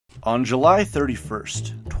On July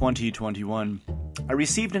 31st, 2021, I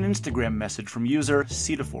received an Instagram message from user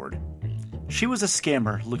Cedaford. She was a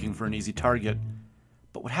scammer looking for an easy target,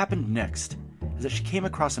 but what happened next is that she came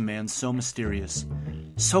across a man so mysterious,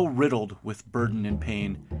 so riddled with burden and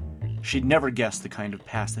pain, she'd never guessed the kind of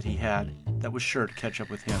past that he had that was sure to catch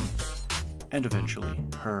up with him, and eventually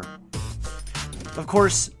her. Of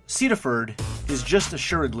course, Cedaford is just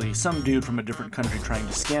assuredly some dude from a different country trying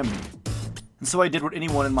to scam me. And so I did what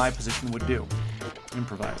anyone in my position would do.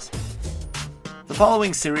 Improvise. The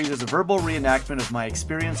following series is a verbal reenactment of my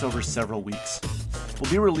experience over several weeks.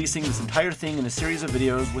 We'll be releasing this entire thing in a series of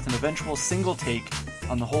videos with an eventual single take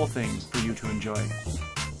on the whole thing for you to enjoy.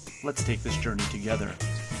 Let's take this journey together.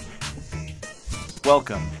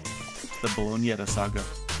 Welcome to the Bolognetta Saga.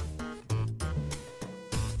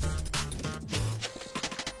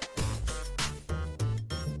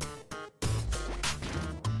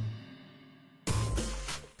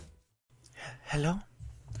 Hello?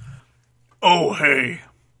 Oh, hey.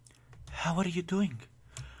 How are you doing?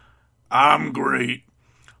 I'm great.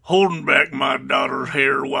 Holding back my daughter's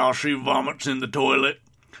hair while she vomits in the toilet.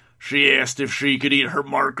 She asked if she could eat her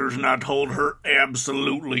markers, and I told her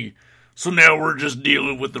absolutely. So now we're just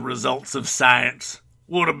dealing with the results of science.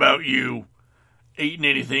 What about you? Eaten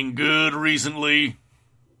anything good recently?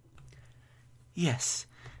 Yes.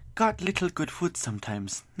 Got little good food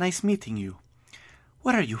sometimes. Nice meeting you.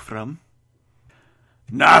 Where are you from?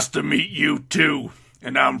 Nice to meet you, too.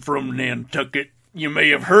 And I'm from Nantucket. You may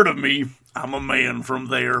have heard of me. I'm a man from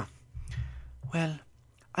there. Well,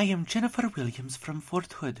 I am Jennifer Williams from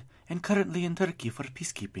Fort Hood, and currently in Turkey for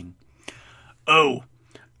peacekeeping. Oh,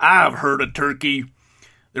 I've heard of Turkey.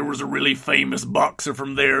 There was a really famous boxer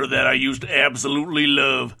from there that I used to absolutely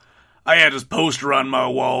love. I had his poster on my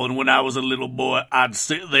wall, and when I was a little boy, I'd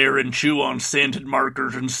sit there and chew on scented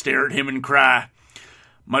markers and stare at him and cry.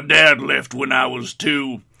 My dad left when I was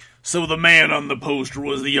 2, so the man on the poster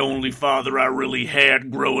was the only father I really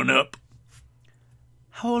had growing up.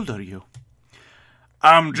 How old are you?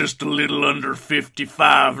 I'm just a little under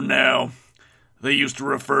 55 now. They used to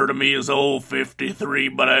refer to me as old 53,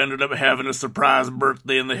 but I ended up having a surprise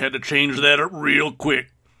birthday and they had to change that up real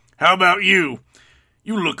quick. How about you?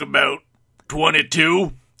 You look about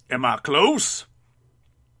 22. Am I close?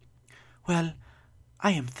 Well,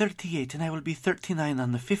 I am 38 and I will be 39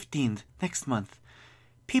 on the 15th next month.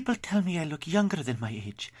 People tell me I look younger than my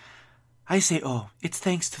age. I say, oh, it's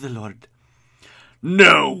thanks to the Lord.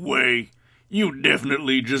 No way. You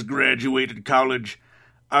definitely just graduated college.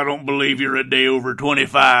 I don't believe you're a day over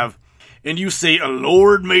 25. And you say a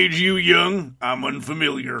Lord made you young? I'm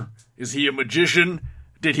unfamiliar. Is he a magician?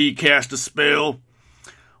 Did he cast a spell?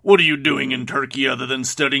 What are you doing in Turkey other than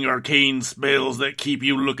studying arcane spells that keep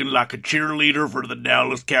you looking like a cheerleader for the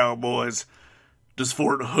Dallas Cowboys? Does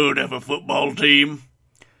Fort Hood have a football team?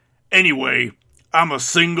 Anyway, I'm a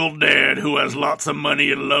single dad who has lots of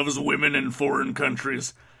money and loves women in foreign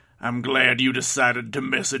countries. I'm glad you decided to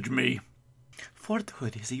message me. Fort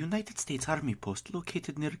Hood is a United States Army post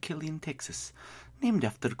located near Killeen, Texas. Named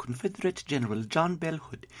after Confederate General John Bell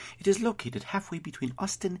Hood, it is located halfway between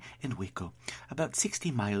Austin and Waco, about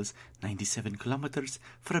 60 miles, 97 kilometers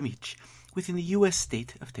from each, within the U.S.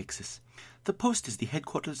 state of Texas. The post is the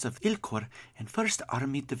headquarters of IL Corps and 1st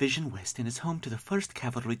Army Division West and is home to the 1st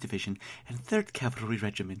Cavalry Division and 3rd Cavalry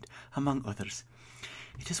Regiment, among others.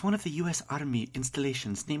 It is one of the U.S. Army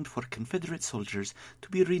installations named for Confederate soldiers to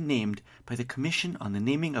be renamed by the Commission on the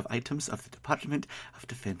Naming of Items of the Department of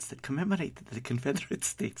Defense that commemorate the Confederate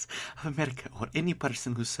States of America or any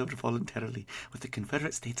person who served voluntarily with the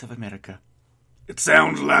Confederate States of America. It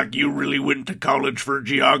sounds like you really went to college for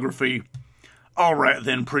geography. All right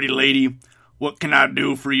then, pretty lady. What can I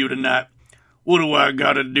do for you tonight? What do I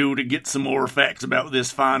gotta do to get some more facts about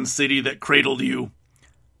this fine city that cradled you?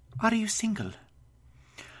 Are you single?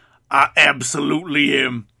 I absolutely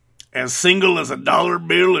am. As single as a dollar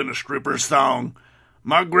bill in a stripper's thong.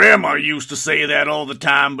 My grandma used to say that all the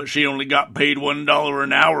time, but she only got paid $1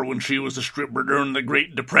 an hour when she was a stripper during the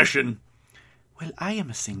Great Depression. Well, I am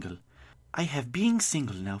a single. I have been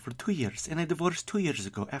single now for 2 years, and I divorced 2 years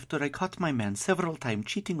ago after I caught my man several times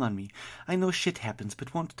cheating on me. I know shit happens,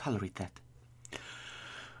 but won't tolerate that.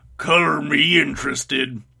 Color me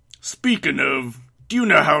interested. Speaking of, do you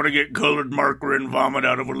know how to get colored marker and vomit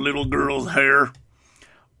out of a little girl's hair?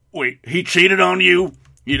 Wait, he cheated on you?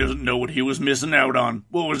 He doesn't know what he was missing out on.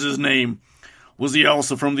 What was his name? Was he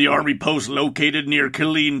also from the army post located near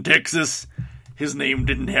Killeen, Texas? His name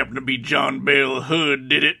didn't happen to be John Bell Hood,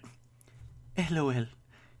 did it? LOL.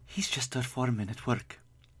 He's just our foreman at work.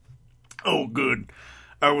 Oh, good.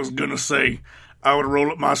 I was gonna say, I would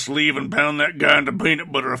roll up my sleeve and pound that guy into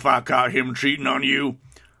peanut butter if I caught him cheating on you.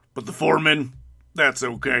 But the foreman, that's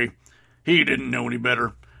okay. He didn't know any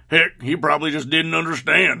better. Heck, he probably just didn't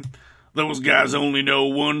understand. Those guys only know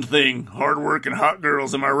one thing, hard work and hot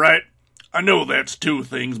girls, am I right? I know that's two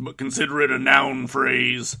things, but consider it a noun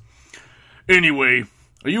phrase. Anyway,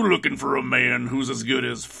 are you looking for a man who's as good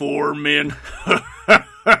as 4 men?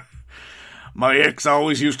 My ex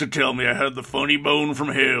always used to tell me I had the funny bone from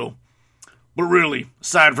hell. But really,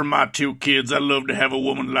 aside from my 2 kids, I'd love to have a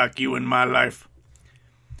woman like you in my life.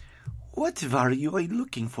 What are you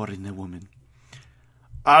looking for in a woman?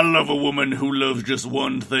 I love a woman who loves just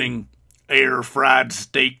one thing, air-fried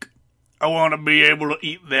steak. I want to be able to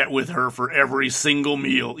eat that with her for every single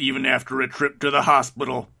meal, even after a trip to the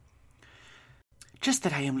hospital. Just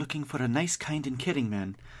that I am looking for a nice, kind, and caring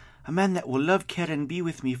man. A man that will love, care, and be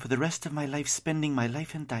with me for the rest of my life, spending my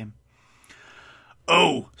life and time.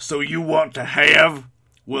 Oh, so you want to have?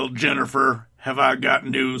 Well, Jennifer, have I got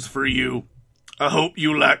news for you. I hope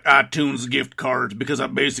you like iTunes gift cards because I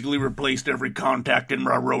basically replaced every contact in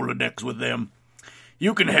my Rolodex with them.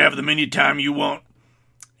 You can have them any time you want.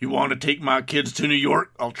 You want to take my kids to New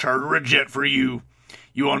York? I'll charter a jet for you.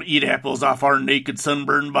 You want to eat apples off our naked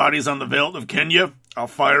sunburned bodies on the veldt of Kenya? I'll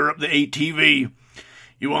fire up the ATV.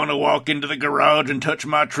 You want to walk into the garage and touch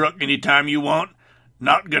my truck anytime you want?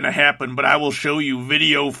 Not gonna happen, but I will show you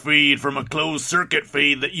video feed from a closed circuit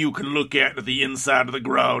feed that you can look at the inside of the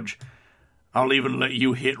garage. I'll even let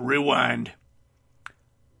you hit rewind.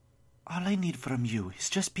 All I need from you is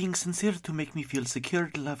just being sincere to make me feel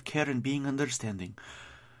secure, love, care, and being understanding.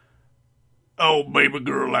 Oh, baby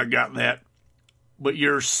girl, I got that. But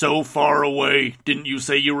you're so far away. Didn't you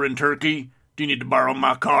say you were in Turkey? Do you need to borrow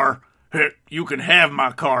my car? Heck, you can have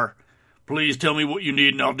my car. Please tell me what you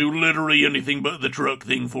need and I'll do literally anything but the truck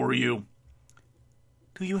thing for you.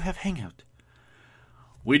 Do you have hangout?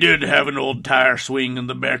 We did have an old tire swing in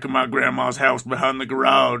the back of my grandma's house behind the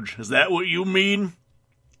garage. Is that what you mean?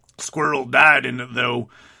 Squirrel died in it, though,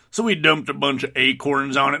 so we dumped a bunch of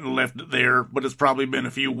acorns on it and left it there, but it's probably been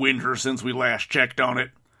a few winters since we last checked on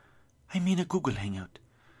it. I mean a Google Hangout.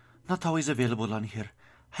 Not always available on here.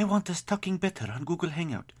 I want us talking better on Google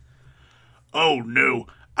Hangout. Oh, no.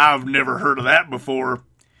 I've never heard of that before.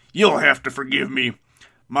 You'll have to forgive me.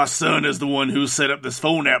 My son is the one who set up this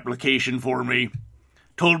phone application for me.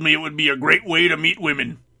 Told me it would be a great way to meet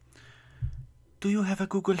women. Do you have a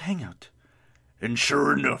Google Hangout? And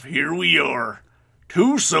sure enough, here we are.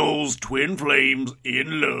 2 souls, twin flames,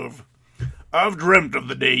 in love. I've dreamt of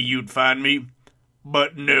the day you'd find me.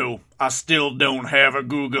 But no, I still don't have a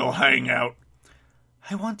Google Hangout.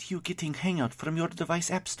 I want you getting Hangout from your device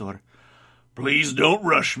app store. Please don't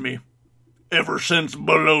rush me. Ever since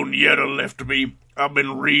Bolognetta left me, I've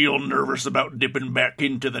been real nervous about dipping back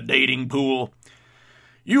into the dating pool.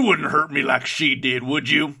 You wouldn't hurt me like she did, would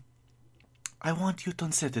you? I want you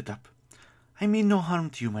to set it up. I mean no harm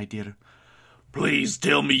to you, my dear. Please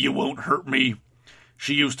tell me you won't hurt me.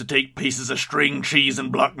 She used to take pieces of string cheese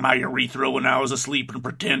and block my urethra when I was asleep and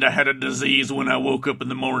pretend I had a disease when I woke up in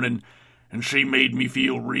the morning, and she made me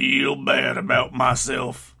feel real bad about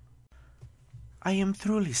myself. I am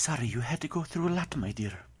truly sorry you had to go through a lot, my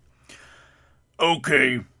dear.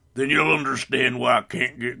 Okay, then you'll understand why I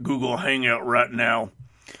can't get Google Hangout right now.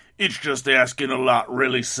 It's just asking a lot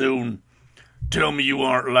really soon. Tell me you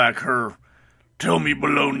aren't like her. Tell me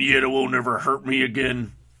Bolognetta won't ever hurt me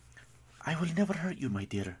again. I will never hurt you, my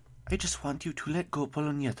dear. I just want you to let go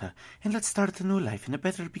Bolognetta and let's start a new life in a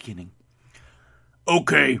better beginning.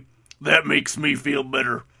 Okay, that makes me feel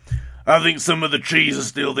better. I think some of the cheese is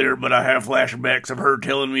still there, but I have flashbacks of her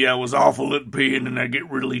telling me I was awful at peeing and I get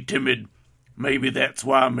really timid. Maybe that's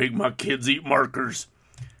why I make my kids eat markers.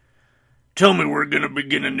 Tell me we're going to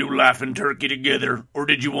begin a new life in Turkey together, or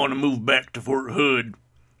did you want to move back to Fort Hood?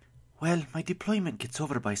 Well, my deployment gets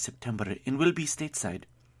over by September and will be stateside.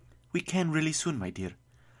 We can really soon, my dear.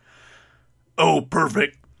 Oh,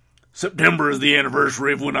 perfect. September is the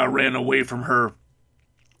anniversary of when I ran away from her.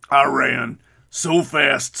 I ran so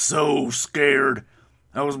fast, so scared.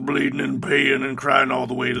 I was bleeding and paying and crying all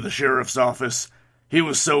the way to the sheriff's office. He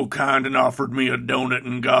was so kind and offered me a donut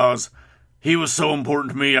and gauze. He was so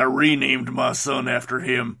important to me, I renamed my son after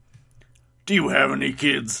him. Do you have any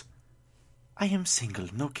kids? I am single,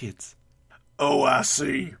 no kids. Oh, I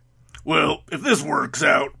see. Well, if this works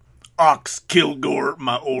out, Ox Kilgore,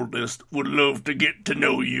 my oldest, would love to get to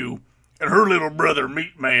know you. And her little brother,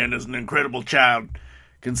 Meatman, is an incredible child.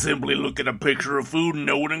 Can simply look at a picture of food and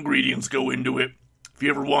know what ingredients go into it. If you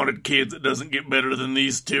ever wanted kids, it doesn't get better than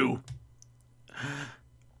these 2.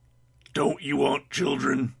 Don't you want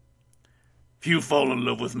children? If you fall in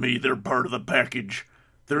love with me, they're part of the package.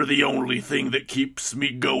 They're the only thing that keeps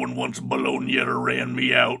me going once Bolognetta ran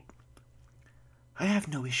me out. I have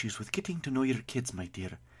no issues with getting to know your kids, my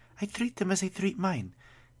dear. I treat them as I treat mine.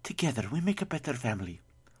 Together we make a better family.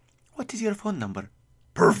 What is your phone number?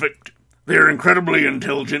 Perfect. They're incredibly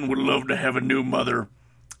intelligent and would love to have a new mother.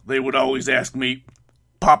 They would always ask me,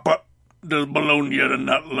 Papa, does Bolognetta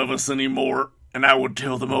not love us anymore? And I would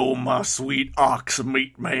tell them, oh, my sweet ox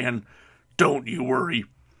meat man, don't you worry.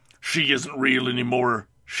 She isn't real anymore.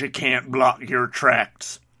 She can't block your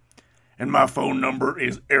tracks. And my phone number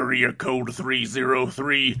is area code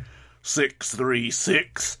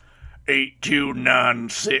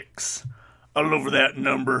 303-636-8296. I love that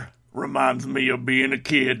number. Reminds me of being a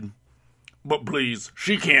kid. But please,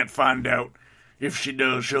 she can't find out. If she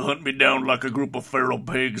does, she'll hunt me down like a group of feral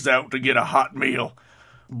pigs out to get a hot meal.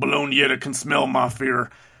 Bolognetta can smell my fear,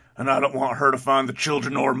 and I don't want her to find the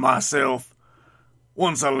children or myself.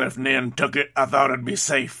 Once I left Nantucket, I thought I'd be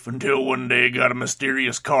safe, until one day I got a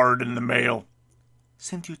mysterious card in the mail.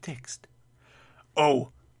 Sent you text?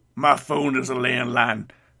 Oh, my phone is a landline.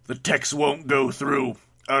 The text won't go through.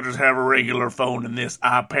 I'll just have a regular phone in this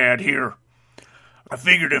iPad here. I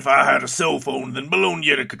figured if I had a cell phone, then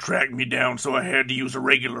Bolognetta could track me down, so I had to use a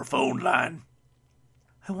regular phone line.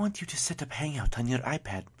 I want you to set up Hangout on your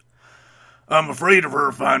iPad. I'm afraid of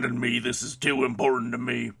her finding me. This is too important to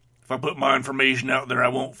me. If I put my information out there, I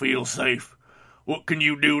won't feel safe. What can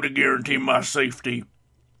you do to guarantee my safety?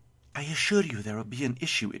 I assure you there will be an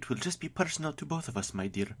issue. It will just be personal to both of us, my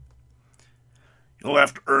dear. You'll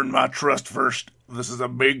have to earn my trust first. This is a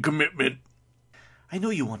big commitment. I know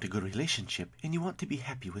you want a good relationship, and you want to be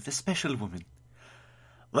happy with a special woman.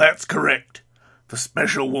 That's correct. The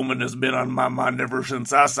special woman has been on my mind ever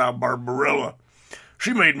since I saw Barbarella.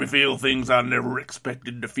 She made me feel things I never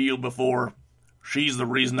expected to feel before. She's the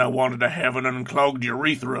reason I wanted to have an unclogged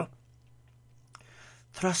urethra.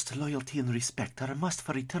 Trust, loyalty, and respect are a must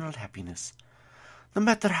for eternal happiness. No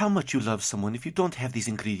matter how much you love someone, if you don't have these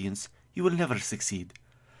ingredients, you will never succeed.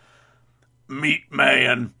 Meat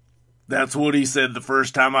man. That's what he said the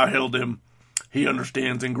first time I held him. He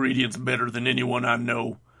understands ingredients better than anyone I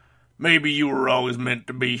know. Maybe you were always meant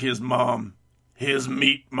to be his mom. His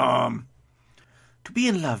meat mom. To be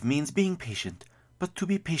in love means being patient, but to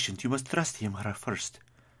be patient you must trust him or her first.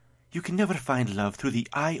 You can never find love through the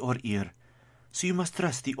eye or ear, so you must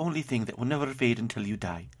trust the only thing that will never fade until you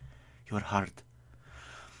die, your heart.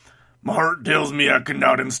 My heart tells me I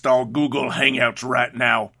cannot install Google Hangouts right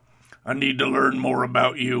now. I need to learn more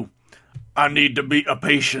about you. I need to be a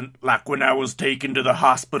patient, like when I was taken to the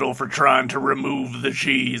hospital for trying to remove the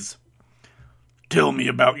cheese. Tell me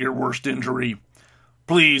about your worst injury.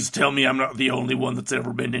 Please tell me I'm not the only one that's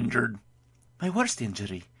ever been injured. My worst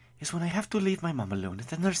injury is when I have to leave my mom alone at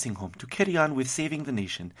the nursing home to carry on with saving the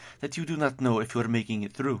nation that you do not know if you are making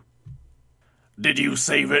it through. Did you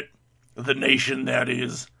save it? The nation, that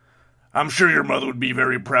is. I'm sure your mother would be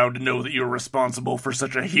very proud to know that you're responsible for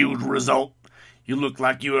such a huge result. You look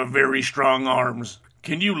like you have very strong arms.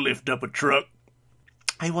 Can you lift up a truck?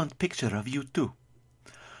 I want a picture of you too.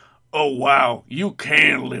 Oh, wow, you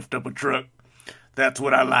can lift up a truck. That's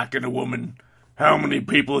what I like in a woman. How many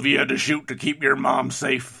people have you had to shoot to keep your mom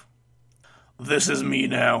safe? This is me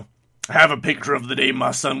now. I have a picture of the day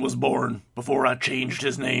my son was born, before I changed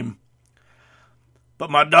his name. But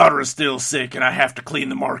my daughter is still sick, and I have to clean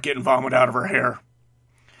the market and vomit out of her hair.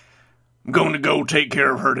 I'm going to go take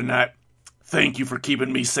care of her tonight. Thank you for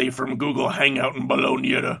keeping me safe from Google Hangout and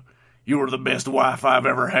Bolognetta. You were the best wife I've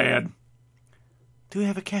ever had. Do you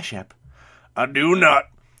have a Cash App? I do not.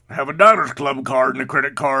 I have a Diners Club card and a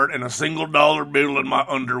credit card and a single dollar bill in my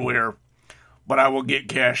underwear. But I will get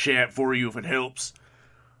Cash App for you if it helps.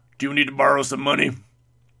 Do you need to borrow some money?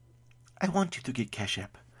 I want you to get Cash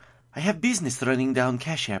App. I have business running down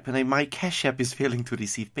Cash App, and my Cash App is failing to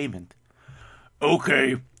receive payment.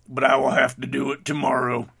 Okay, but I will have to do it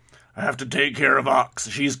tomorrow. I have to take care of Ox.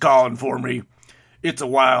 She's calling for me. It's a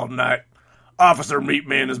wild night. Officer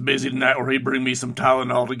Meatman is busy tonight, or he'd bring me some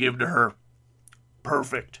Tylenol to give to her.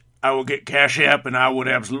 Perfect. I will get Cash App, and I would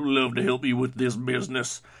absolutely love to help you with this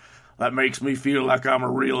business. That makes me feel like I'm a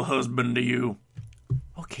real husband to you.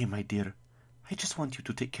 Okay, my dear. I just want you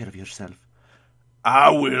to take care of yourself.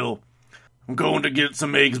 I will. I'm going to get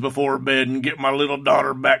some eggs before bed and get my little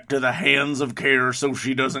daughter back to the hands of care so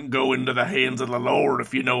she doesn't go into the hands of the Lord,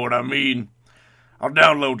 if you know what I mean. I'll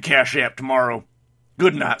download Cash App tomorrow.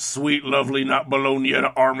 Good night, sweet, lovely, not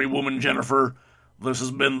Bolognetta army woman Jennifer. This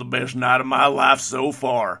has been the best night of my life so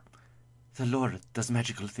far. The Lord does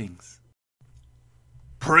magical things.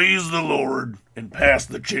 Praise the Lord and pass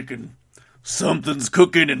the chicken. Something's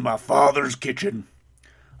cooking in my father's kitchen.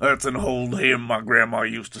 That's an old hymn my grandma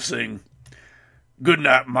used to sing. Good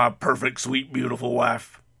night, my perfect, sweet, beautiful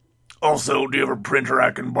wife. Also, do you have a printer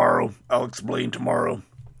I can borrow? I'll explain tomorrow.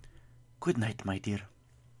 Good night, my dear.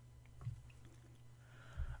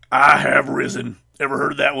 I have risen. Ever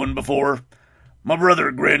heard that one before? My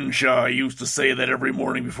brother Grenshaw used to say that every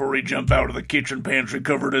morning before he'd jump out of the kitchen pantry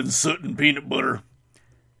covered in soot and peanut butter.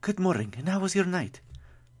 Good morning, and how was your night?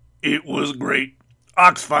 It was great.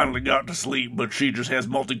 Ox finally got to sleep, but she just has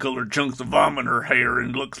multicolored chunks of vomit in her hair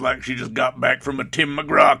and looks like she just got back from a Tim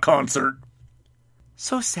McGraw concert.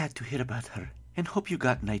 So sad to hear about her, and hope you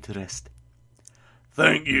got night rest.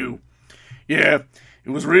 Thank you. Yeah, it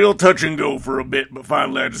was real touch and go for a bit, but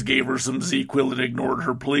finally I just gave her some ZQuil and ignored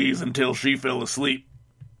her pleas until she fell asleep.